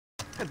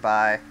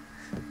Goodbye.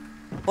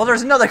 Well,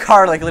 there's another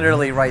car, like,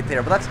 literally right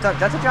there, but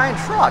that's a giant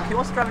truck. Who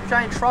wants to drive a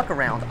giant truck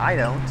around? I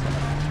don't.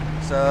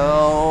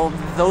 So,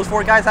 those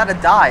 4 guys had to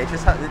die.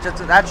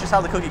 That's just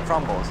how the cookie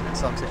crumbles in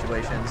some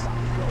situations.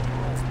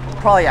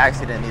 Probably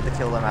actually didn't need to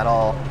kill them at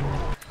all.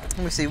 Let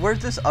me see, where's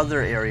this other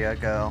area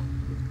go?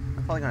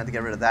 I'm probably going to have to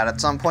get rid of that at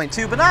some point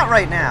too, but not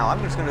right now.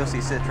 I'm just going to go see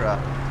Citra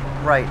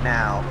right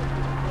now.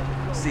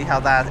 See how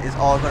that is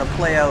all going to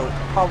play out,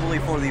 probably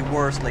for the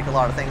worst, like a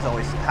lot of things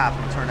always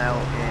happen to turn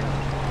out in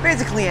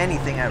basically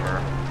anything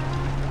ever.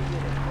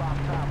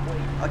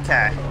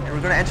 Okay, and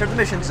we're going to enter the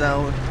mission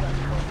zone.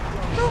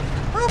 Boop,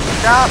 boop.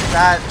 Stop.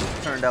 That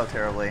turned out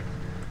terribly.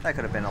 That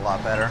could have been a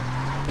lot better.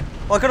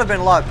 Well, it could have been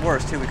a lot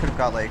worse too. We could have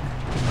got like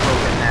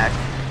broken neck.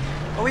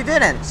 But we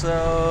didn't,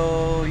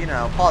 so, you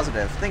know,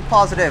 positive. Think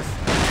positive.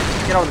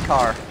 Get out of the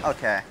car.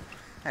 Okay.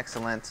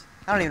 Excellent.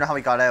 I don't even know how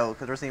we got out,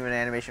 because there wasn't even an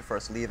animation for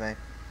us leaving.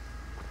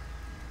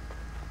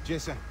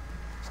 Jason,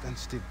 stand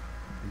still.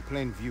 In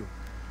plain view.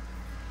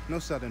 No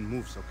sudden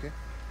moves, okay?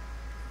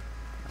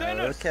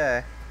 Dennis!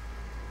 Okay.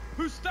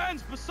 Who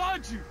stands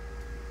beside you?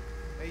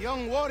 A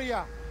young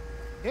warrior,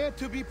 here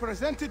to be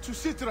presented to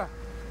Citra.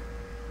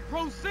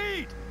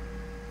 Proceed!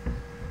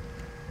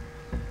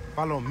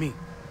 Follow me.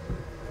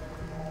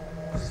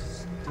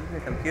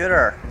 Stupid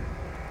computer.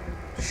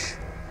 Shh.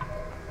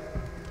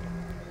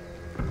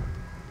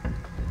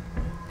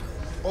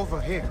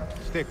 Over here.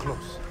 Stay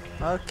close.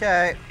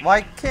 Okay.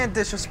 Why can't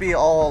this just be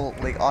all,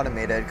 like,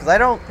 automated? Because I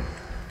don't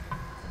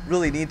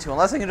really need to,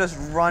 unless I can just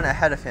run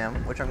ahead of him,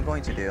 which I'm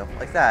going to do.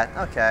 Like that.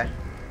 Okay.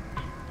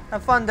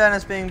 Have fun,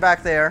 Dennis, being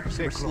back there.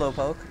 Super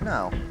slowpoke.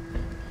 No.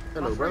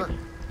 Hello, brother.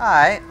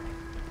 Hi.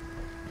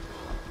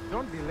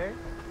 Don't delay.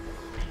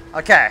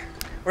 Okay.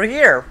 We're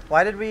here.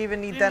 Why did we even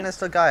need Dennis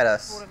to guide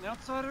us? Brought an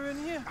outsider in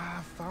here?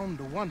 I found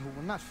the one who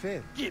will not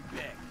fail. Get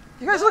back.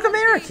 You guys look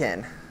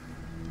American.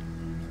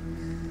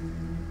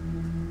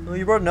 Oh,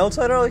 you brought an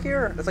outsider out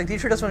here? It's like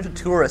these are just a bunch of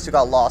tourists who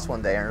got lost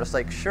one day and are just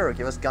like, sure,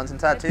 give us guns and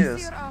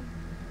tattoos.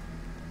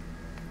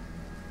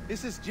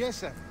 This is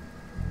Jason,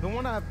 the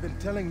one I've been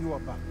telling you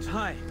about.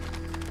 Hi.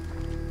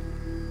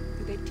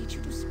 Do they teach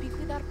you to speak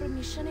without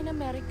permission in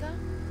America?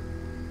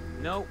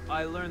 No,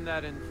 I learned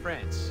that in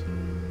France.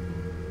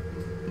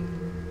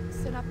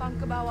 Senapang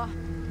ke bawah.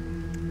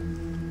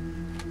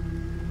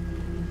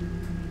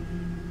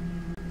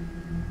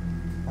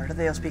 Why do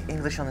they all speak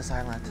English on this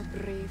island? A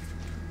brave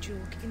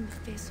joke in the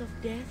face of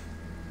death.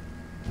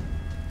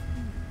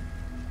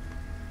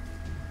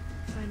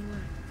 Fine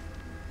word.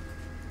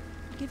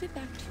 Give it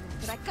back to you,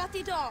 but I cut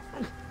it off.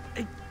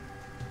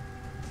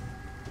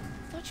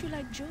 Thought you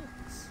liked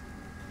jokes.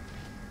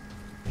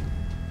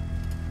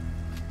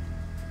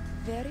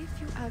 Very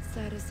few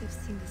outsiders have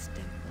seen this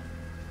temple.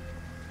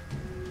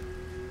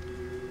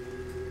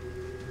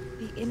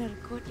 The inner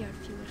courtyard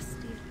fewer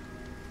still.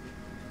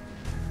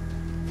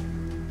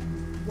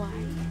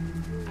 Why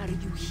are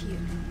you here?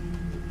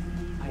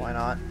 Why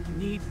not? I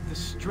need the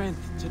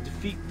strength to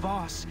defeat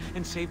Voss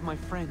and save my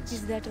friends.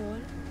 Is that all?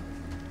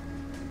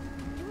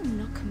 I will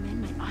not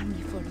command my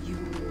army for you.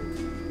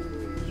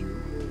 You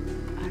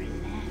are a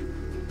lamb.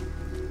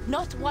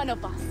 Not one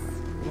of us.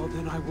 Well,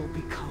 then I will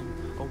become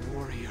a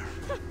warrior.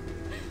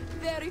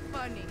 Very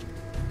funny.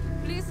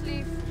 Please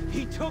leave.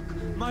 He took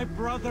my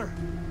brother.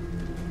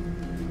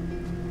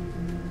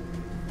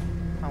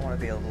 I want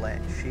to be a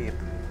sheep.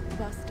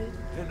 Busted.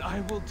 And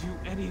I will do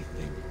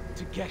anything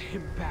to get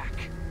him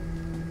back.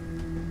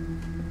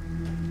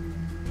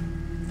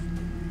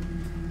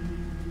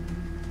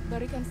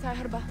 Berikan saya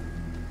herba.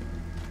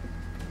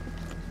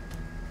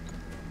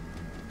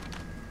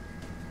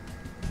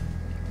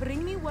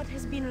 Bring me what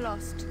has been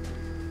lost.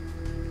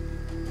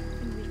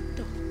 And we'll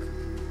talk.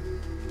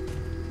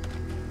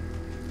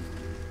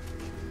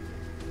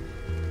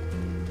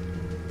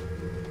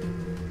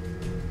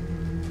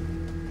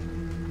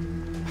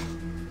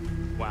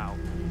 Wow.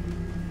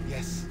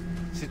 Yes,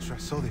 Citra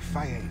saw the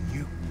fire in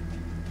you.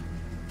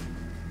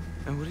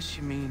 And what does she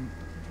mean,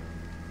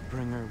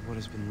 bring her what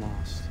has been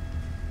lost?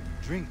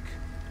 Drink,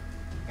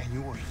 and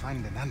you will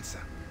find an answer.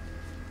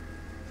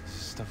 Is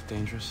this stuff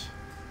dangerous?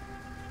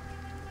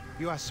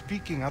 You are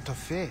speaking out of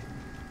fear.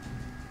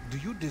 Do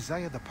you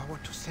desire the power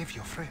to save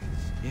your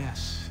friends?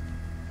 Yes.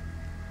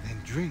 Then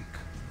drink.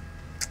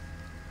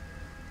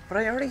 But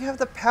I already have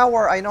the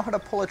power. I know how to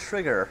pull a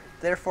trigger.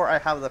 Therefore, I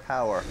have the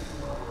power.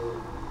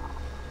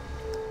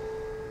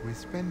 We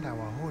spend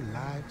our whole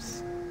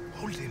lives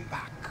holding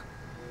back.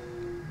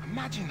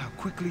 Imagine how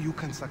quickly you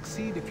can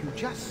succeed if you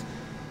just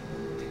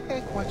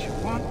take what you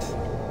want.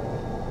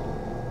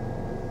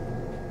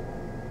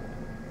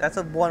 That's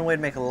one way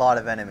to make a lot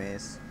of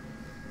enemies.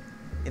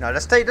 You know,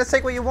 just take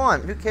what you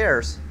want. Who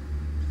cares?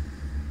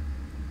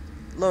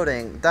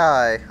 Loading.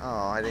 Die.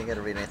 Oh, I didn't get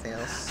to read anything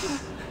else.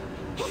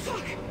 Oh,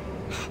 fuck!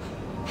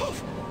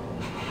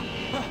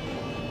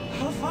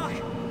 Oh,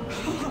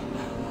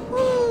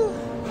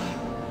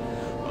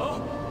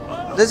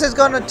 fuck! This is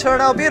gonna turn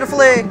out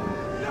beautifully!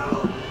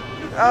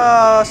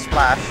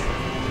 Splash.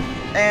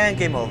 And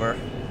game over.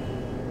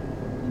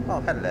 Oh,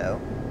 hello.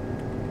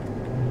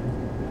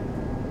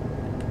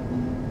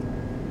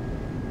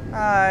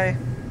 Hi.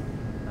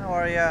 How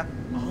are ya?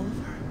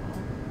 Oliver?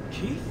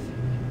 Keith?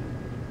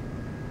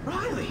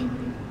 Riley?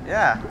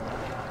 Yeah.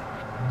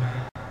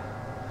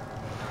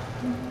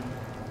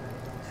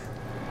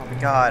 Oh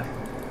my god.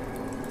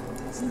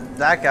 It's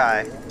that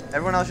guy.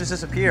 Everyone else just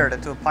disappeared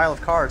into a pile of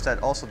cards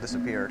that also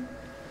disappeared.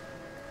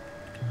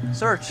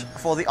 Search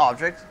for the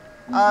object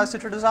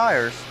Citra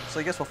desires. So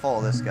I guess we'll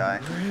follow this guy.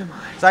 Where am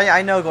I? So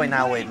I know going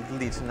that way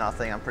leads to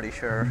nothing, I'm pretty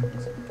sure.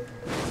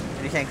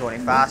 And you can't go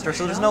any faster,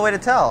 so there's no way to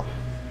tell.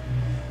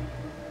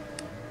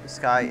 This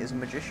guy is a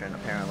magician,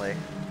 apparently.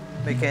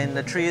 Making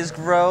the trees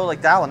grow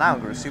like that one. That one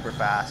grew super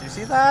fast. You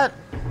see that?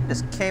 It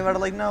just came out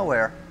of like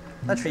nowhere.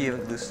 That tree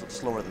even grew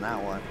slower than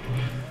that one.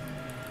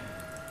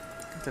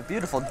 It's a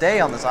beautiful day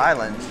on this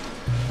island.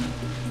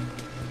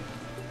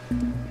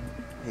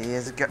 He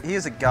is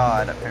a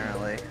god,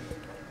 apparently.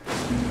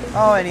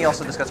 Oh, and he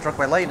also just got struck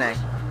by lightning.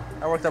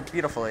 That worked out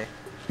beautifully.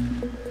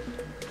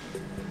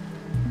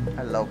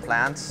 Hello,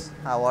 plants.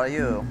 How are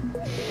you?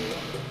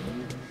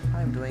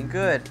 I'm doing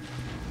good.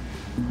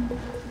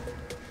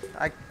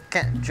 I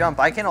can't jump.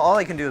 All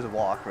I can do is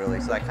walk,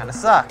 really, so that kind of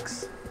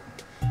sucks.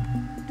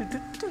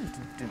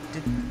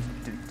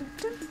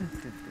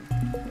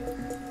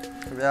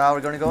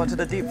 We're going to go into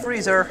the deep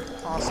freezer.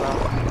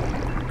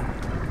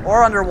 Awesome.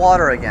 Or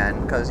underwater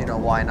again, because, you know,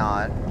 why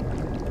not?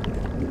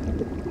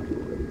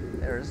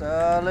 There's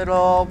a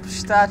little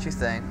statue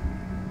thing.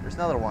 There's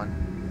another one.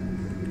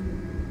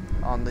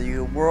 On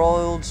the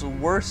world's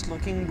worst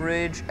looking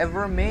bridge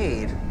ever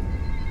made.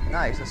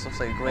 Nice, this looks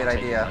like a great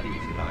idea.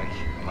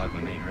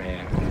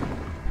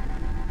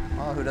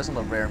 Oh, who doesn't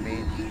love rare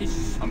meat?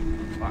 Some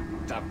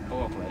fucked up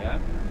poor player.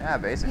 Yeah,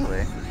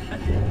 basically.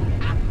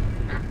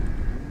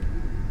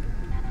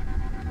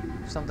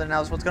 Something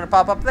else, what's gonna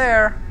pop up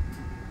there?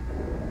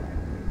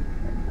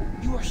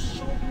 You are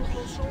so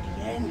close to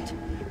the end.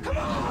 Come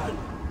on!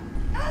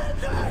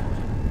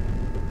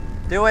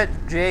 Do it,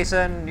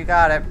 Jason. You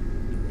got it.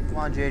 Come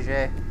on,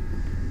 JJ.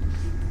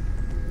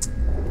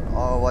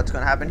 Oh, what's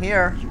gonna happen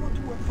here? You want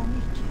to work for me,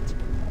 kid?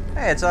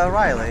 Hey, it's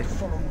Riley.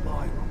 Follow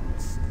my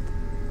rules.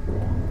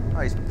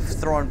 Oh, he's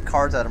throwing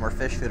cards at him or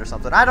fish food or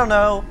something. I don't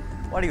know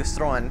what he was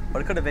throwing,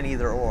 but it could have been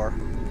either or.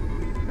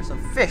 There's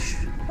some fish.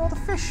 All the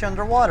fish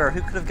underwater.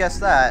 Who could have guessed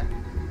that?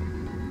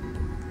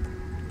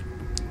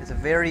 It's a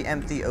very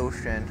empty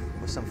ocean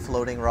with some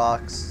floating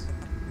rocks.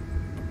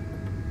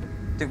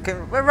 Dude,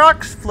 are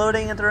rocks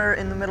floating in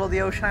the middle of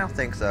the ocean? I don't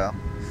think so.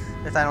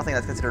 I don't think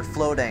that's considered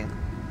floating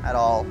at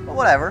all. But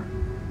whatever.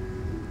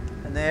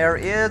 And there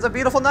is a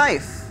beautiful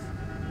knife.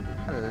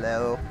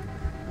 Hello.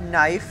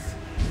 Knife.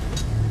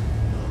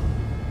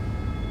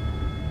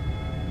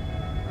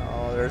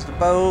 Oh, there's the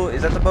boat.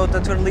 Is that the boat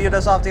that's going to lead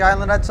us off the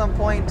island at some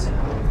point?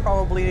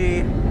 Probably.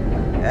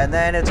 And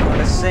then it's going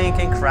to sink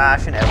and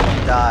crash and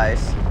everyone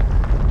dies.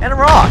 And a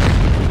rock.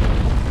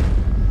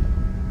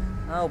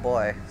 Oh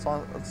boy.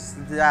 So,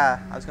 yeah,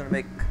 I was going to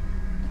make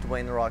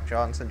Dwayne The Rock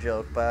Johnson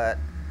joke, but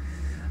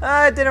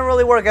it didn't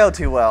really work out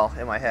too well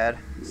in my head.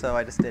 So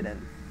I just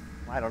didn't.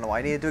 I don't know why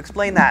I needed to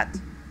explain that.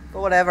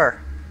 But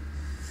whatever.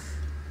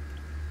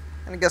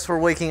 And I guess we're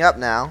waking up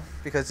now.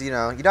 Because, you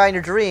know, you die in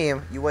your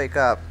dream, you wake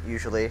up,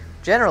 usually.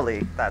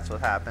 Generally, that's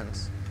what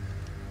happens.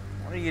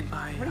 What are you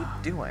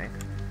doing?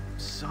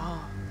 Saw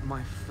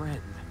my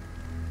friend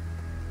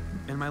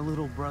and my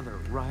little brother,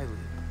 Riley.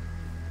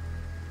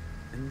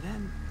 And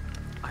then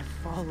I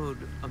followed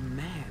a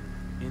man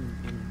in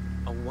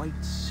a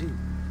white suit.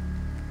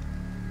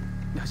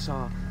 I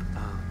saw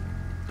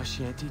a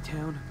shanty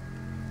town,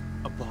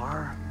 a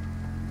bar.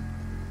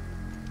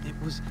 It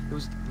was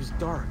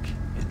dark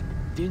and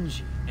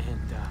dingy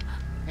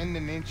And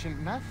an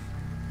ancient knife?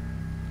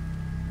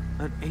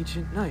 an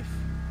ancient knife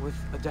with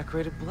a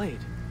decorated blade.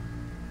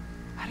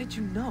 How did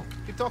you know?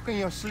 You talk in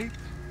your sleep?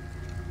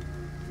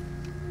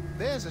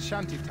 There's a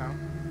shanty town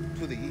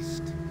to the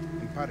east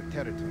in part of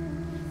territory.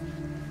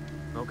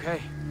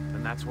 Okay,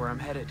 then that's where I'm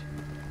headed.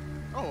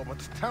 Oh, but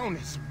the town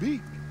is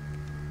big.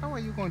 How are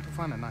you going to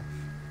find a knife?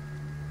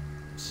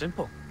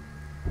 Simple.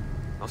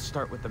 I'll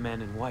start with the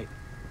man in white.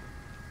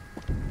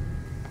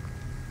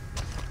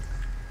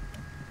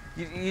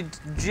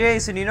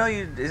 Jason, you know,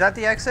 is that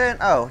the exit?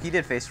 Oh, he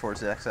did face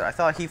towards the exit. I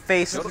thought he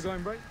faced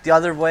the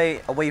other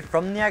way, away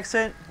from the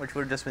exit, which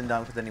would have just been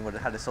done because then he would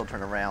have had to still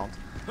turn around.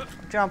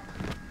 Jump.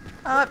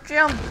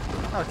 Jump.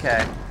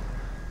 Okay.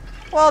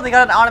 Well, they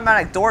got an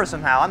automatic door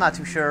somehow. I'm not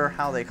too sure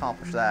how they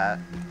accomplished that.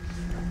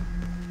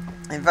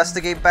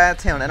 Investigate Bad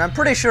Town, and I'm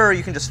pretty sure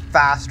you can just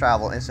fast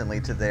travel instantly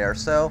to there.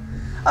 So,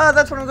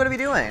 that's what I'm going to be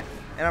doing.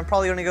 And I'm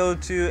probably going to go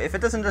to, if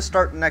it doesn't just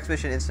start the next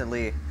mission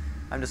instantly,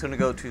 I'm just going to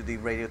go to the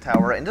radio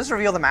tower and just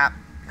reveal the map.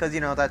 Because, you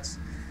know, that's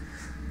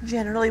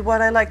generally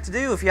what I like to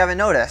do if you haven't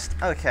noticed.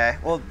 Okay,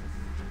 well,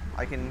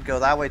 I can go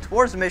that way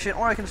towards the mission,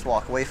 or I can just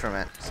walk away from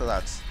it. So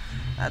that's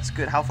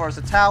good. How far is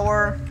the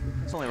tower?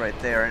 It's only right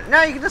there. And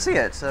now you can just see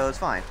it, so it's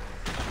fine.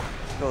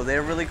 Go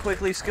there really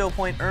quickly. Skill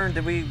point earned.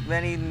 Did we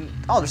any...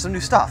 Oh, there's some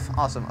new stuff.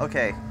 Awesome.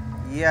 Okay.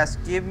 Yes,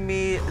 give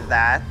me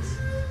that.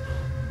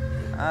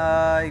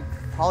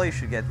 probably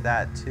should get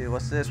that too.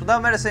 What's this?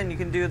 Without medicine, you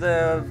can do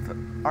the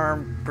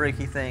arm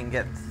breaky thing,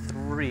 get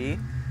 3,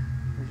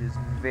 which is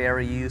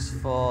very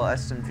useful.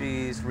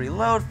 SMGs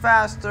reload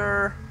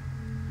faster.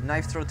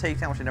 Knife throw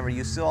takedown, which I never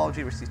use.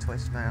 Zoology receives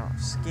twice the amount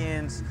of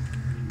skins.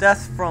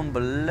 Death from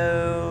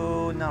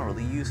below, not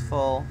really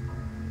useful.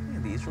 Any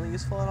of these really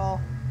useful at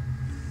all?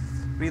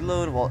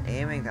 Reload while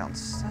aiming down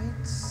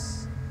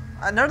sights.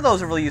 None of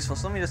those are really useful,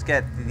 so let me just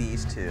get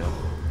these 2.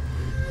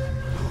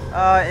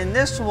 In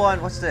this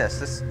one, what's this?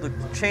 This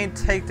chain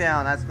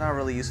takedown, that's not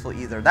really useful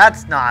either.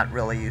 That's not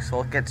really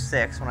useful. Get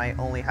 6 when I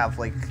only have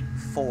like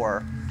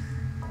 4.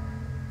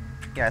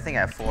 Yeah, I think I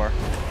have 4.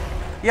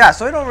 Yeah,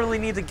 so I don't really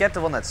need to get the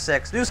one that's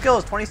 6. New skill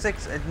is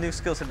 26, and new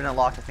skills have been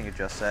unlocked, I think it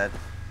just said.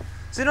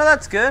 So, you know,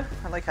 that's good.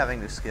 I like having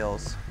new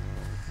skills.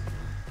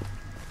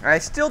 I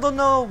still don't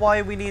know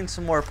why we need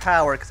some more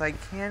power, because I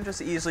can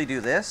just easily do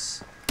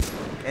this.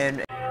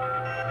 And